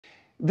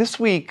This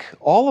week,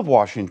 all of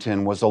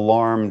Washington was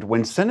alarmed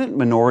when Senate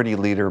Minority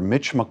Leader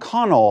Mitch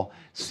McConnell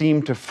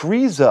seemed to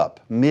freeze up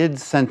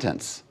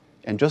mid-sentence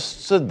and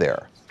just stood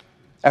there.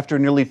 After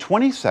nearly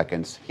 20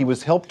 seconds, he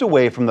was helped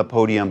away from the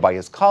podium by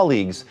his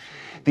colleagues.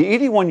 The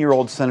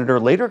 81-year-old senator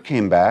later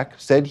came back,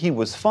 said he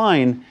was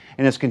fine,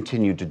 and has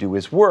continued to do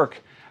his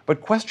work.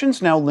 But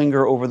questions now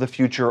linger over the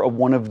future of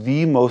one of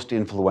the most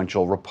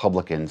influential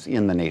Republicans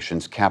in the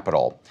nation's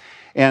capital.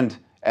 And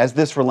as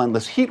this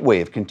relentless heat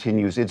wave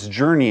continues its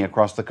journey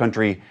across the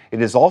country,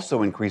 it is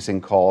also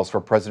increasing calls for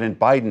President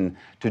Biden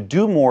to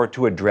do more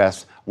to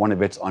address one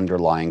of its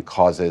underlying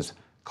causes,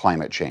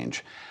 climate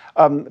change.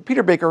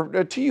 Peter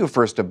Baker, to you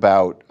first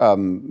about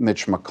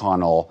Mitch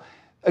McConnell.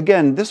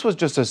 Again, this was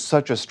just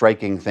such a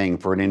striking thing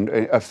for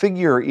a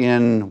figure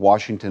in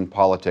Washington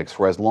politics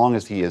for as long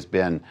as he has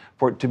been,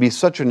 for it to be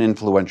such an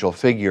influential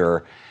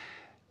figure.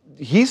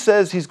 He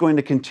says he's going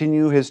to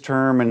continue his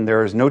term and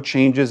there's no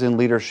changes in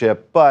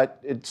leadership, but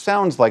it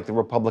sounds like the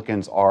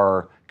Republicans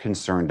are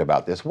concerned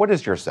about this. What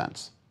is your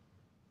sense?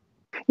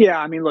 Yeah,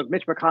 I mean, look,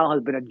 Mitch McConnell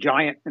has been a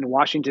giant in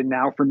Washington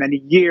now for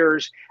many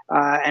years,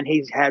 and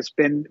he has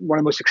been one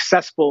of the most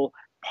successful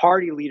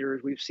party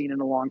leaders we've seen in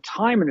a long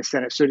time in the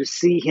Senate. So to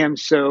see him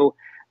so,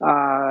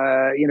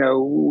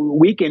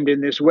 weakened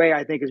in this way,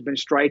 I think has been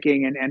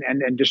striking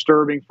and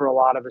disturbing for a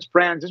lot of his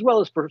friends, as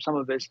well as for some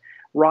of his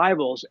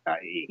rivals.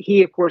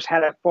 He, of course,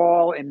 had a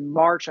fall in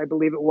March, I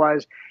believe it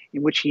was,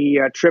 in which he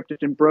tripped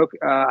and broke.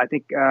 He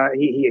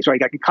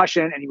got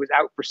concussion and he was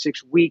out for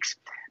 6 weeks.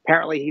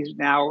 Apparently, he's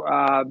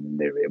now,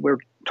 we're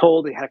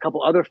told he had a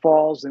couple other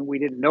falls and we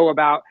didn't know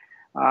about.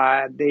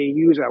 They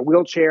use a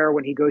wheelchair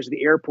when he goes to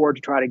the airport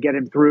to try to get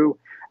him through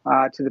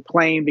to the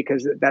plane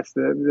because that's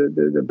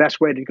the best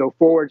way to go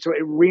forward. So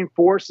it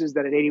reinforces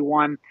that at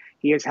 81,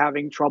 he is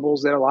having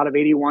troubles that a lot of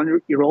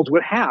 81-year-olds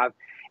would have.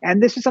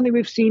 And this is something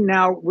we've seen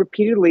now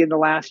repeatedly in the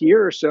last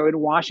year or so in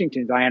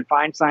Washington. Dianne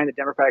Feinstein, the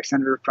Democratic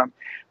senator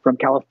from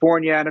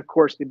California, and of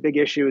course the big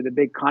issue, the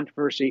big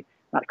controversy,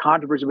 not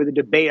controversy, but the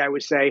debate, I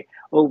would say,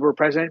 over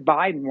President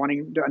Biden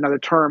wanting another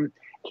term.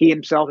 He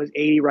himself is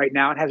 80 right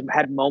now and has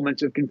had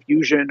moments of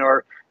confusion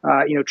or,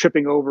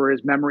 tripping over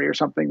his memory or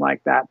something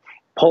like that.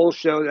 Polls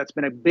show that's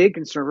been a big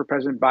concern for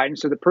President Biden.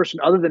 So the person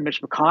other than Mitch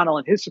McConnell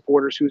and his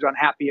supporters who's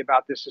unhappy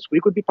about this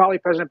week would be probably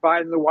President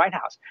Biden in the White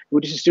House, who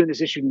would just assume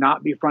this issue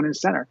not be front and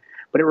center.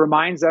 But it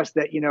reminds us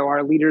that,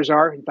 our leaders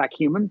are, in fact,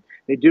 human.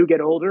 They do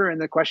get older.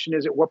 And the question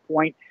is, at what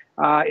point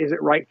is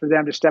it right for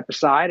them to step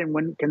aside and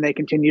when can they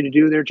continue to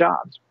do their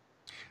jobs?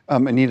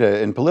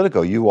 Anita, in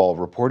Politico, you all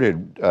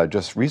reported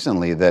just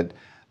recently that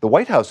the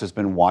White House has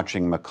been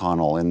watching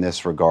McConnell in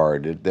this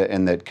regard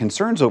and that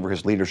concerns over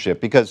his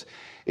leadership, because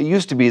it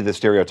used to be the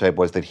stereotype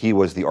was that he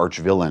was the arch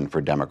villain for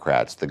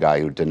Democrats, the guy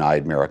who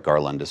denied Merrick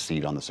Garland a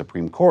seat on the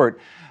Supreme Court.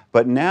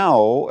 But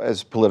now,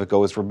 as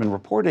Politico has been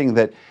reporting,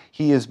 that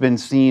he has been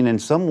seen in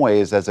some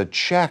ways as a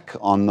check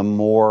on the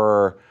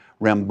more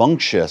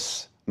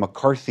rambunctious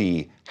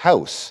McCarthy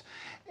House.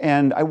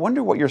 And I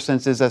wonder what your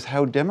sense is as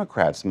how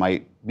Democrats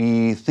might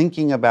be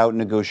thinking about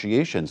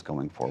negotiations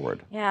going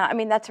forward. Yeah, I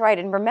mean, that's right.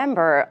 And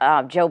remember,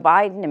 Joe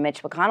Biden and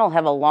Mitch McConnell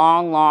have a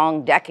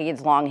long,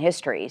 decades-long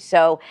history.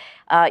 So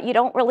you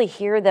don't really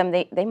hear them.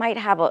 They might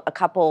have a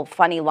couple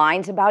funny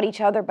lines about each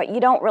other, but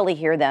you don't really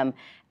hear them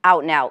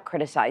out and out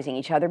criticizing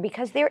each other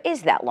because there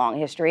is that long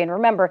history. And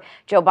remember,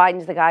 Joe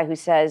Biden's the guy who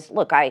says,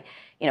 look,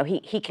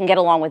 he can get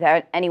along with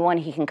anyone.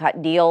 He can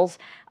cut deals.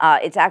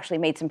 It's actually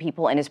made some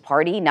people in his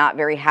party not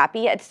very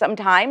happy at some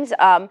times.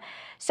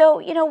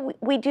 So,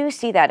 we do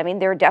see that. I mean,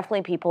 there are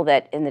definitely people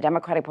that in the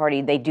Democratic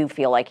Party, they do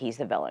feel like he's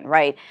the villain,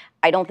 right?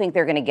 I don't think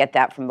they're going to get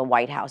that from the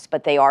White House,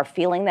 but they are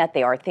feeling that.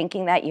 They are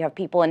thinking that. You have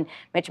people in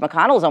Mitch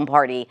McConnell's own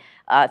party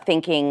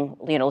thinking,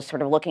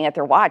 sort of looking at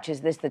their watch,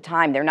 is this the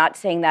time? They're not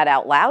saying that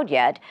out loud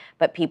yet,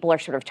 but people are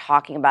sort of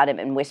talking about it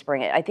and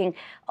whispering it. I think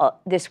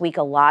this week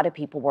a lot of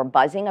people were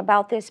buzzing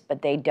about this,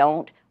 but they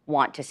don't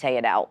want to say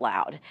it out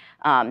loud.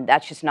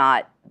 That's just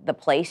not the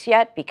place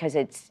yet because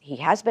he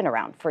has been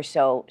around for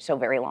so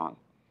very long.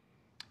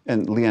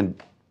 And Leanne,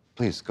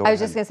 please go ahead. I was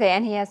just going to say,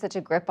 and he has such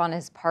a grip on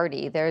his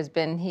party.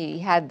 He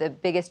had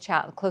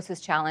the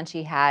closest challenge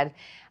he had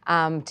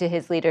to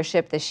his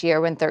leadership this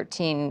year when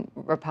 13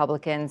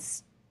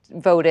 Republicans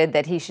voted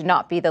that he should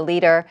not be the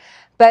leader.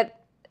 But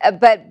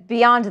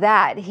beyond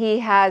that, he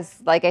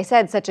has, like I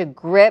said, such a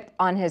grip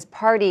on his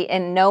party,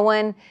 and no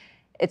one.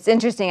 It's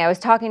interesting. I was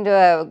talking to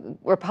a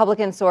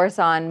Republican source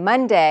on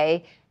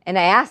Monday, and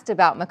I asked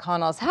about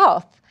McConnell's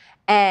health.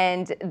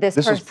 And this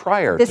is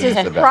prior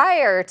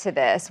to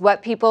this,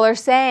 what people are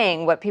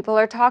saying, what people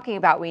are talking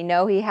about. We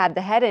know he had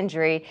the head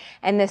injury,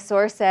 and this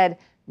source said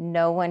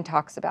no one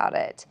talks about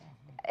it.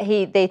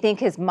 They think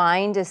his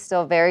mind is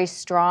still very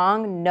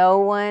strong. No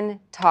one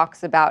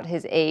talks about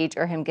his age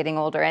or him getting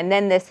older. And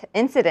then this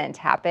incident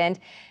happened.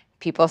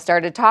 People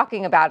started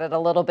talking about it a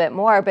little bit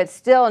more, but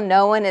still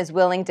no one is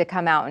willing to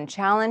come out and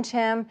challenge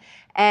him.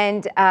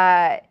 And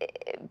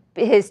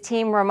his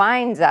team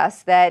reminds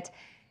us that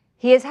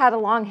he has had a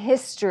long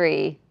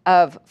history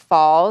of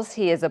falls.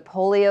 He is a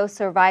polio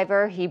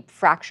survivor. He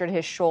fractured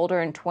his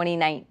shoulder in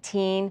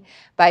 2019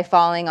 by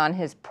falling on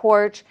his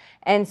porch.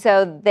 And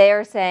so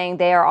they're saying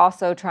they are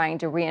also trying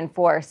to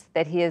reinforce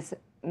that he is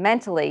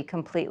mentally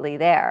completely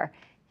there.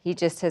 He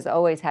just has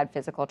always had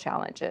physical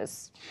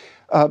challenges.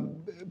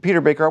 Peter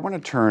Baker, I want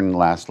to turn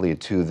lastly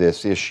to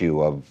this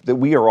issue of that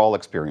we are all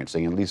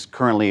experiencing, at least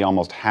currently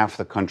almost half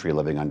the country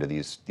living under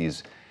these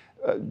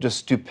just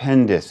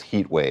stupendous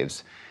heat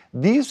waves.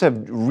 These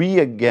have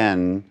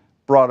again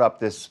brought up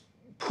this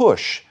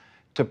push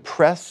to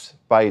press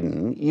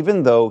Biden,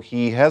 even though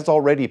he has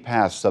already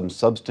passed some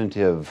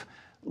substantive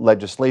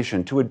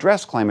legislation to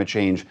address climate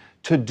change,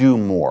 to do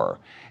more.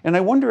 And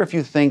I wonder if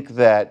you think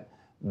that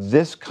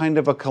this kind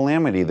of a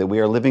calamity that we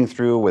are living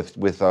through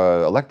with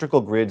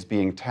electrical grids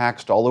being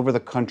taxed all over the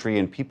country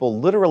and people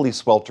literally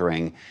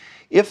sweltering,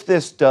 if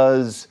this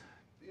does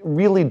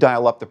really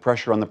dial up the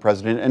pressure on the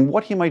president and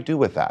what he might do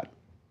with that.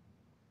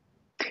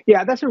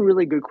 Yeah, that's a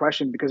really good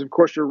question because, of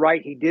course, you're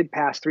right. He did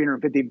pass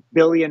 $350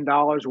 billion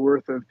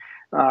worth of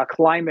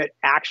climate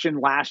action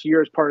last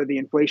year as part of the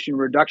Inflation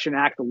Reduction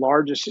Act, the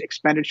largest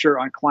expenditure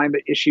on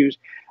climate issues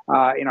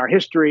in our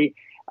history.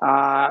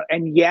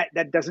 And yet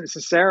that doesn't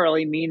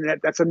necessarily mean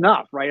that that's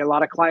enough, right? A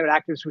lot of climate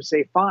activists would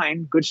say,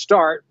 fine, good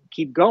start,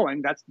 keep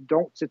going.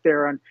 Don't sit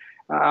there and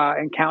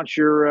count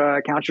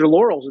your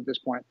laurels at this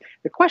point.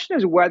 The question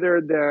is whether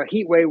the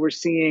heat wave we're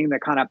seeing, the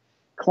kind of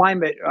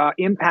climate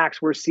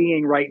impacts we're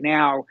seeing right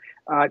now,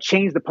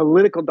 change the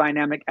political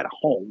dynamic at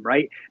home,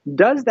 right?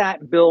 Does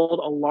that build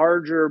a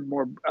larger,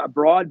 more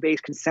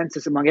broad-based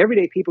consensus among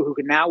everyday people who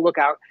can now look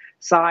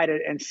outside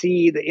and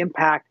see the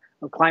impact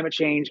of climate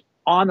change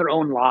on their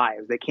own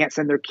lives? They can't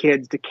send their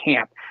kids to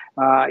camp.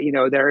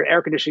 Their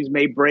air conditionings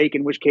may break,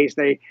 in which case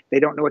they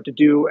don't know what to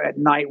do at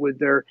night with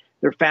their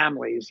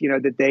families.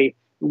 That they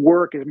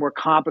work is more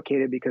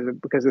complicated because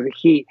of the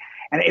heat.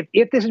 And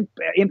if this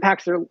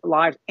impacts their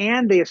lives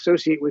and they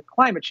associate with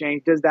climate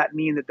change, does that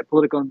mean that the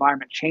political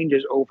environment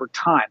changes over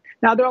time?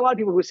 Now, there are a lot of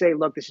people who say,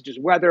 look, this is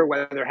just weather.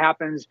 Weather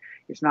happens.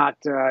 It's not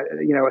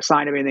a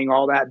sign of anything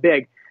all that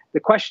big. The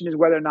question is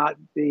whether or not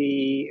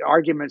the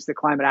arguments that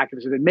climate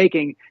activists have been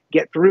making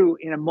get through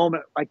in a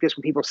moment like this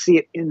when people see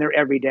it in their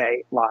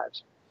everyday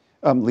lives.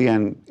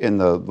 Leanne, in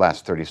the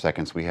last 30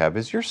 seconds we have,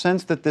 is your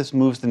sense that this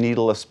moves the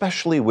needle,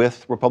 especially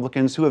with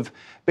Republicans who have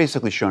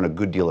basically shown a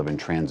good deal of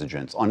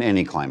intransigence on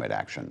any climate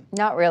action?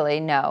 Not really,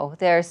 no.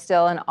 They're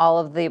still an all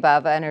of the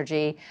above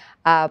energy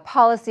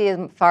policy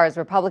as far as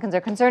Republicans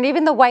are concerned,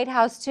 even the White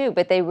House too,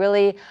 but they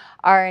really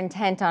are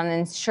intent on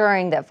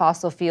ensuring that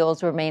fossil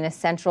fuels remain a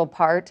central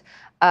part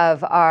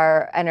of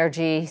our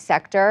energy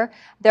sector.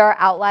 There are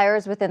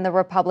outliers within the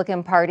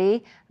Republican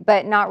Party,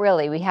 but not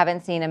really. We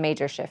haven't seen a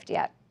major shift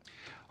yet.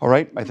 All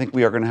right, I think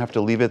we are going to have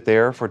to leave it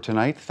there for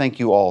tonight. Thank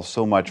you all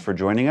so much for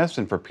joining us,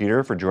 and for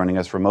Peter for joining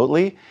us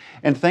remotely.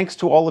 And thanks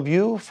to all of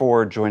you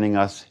for joining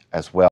us as well.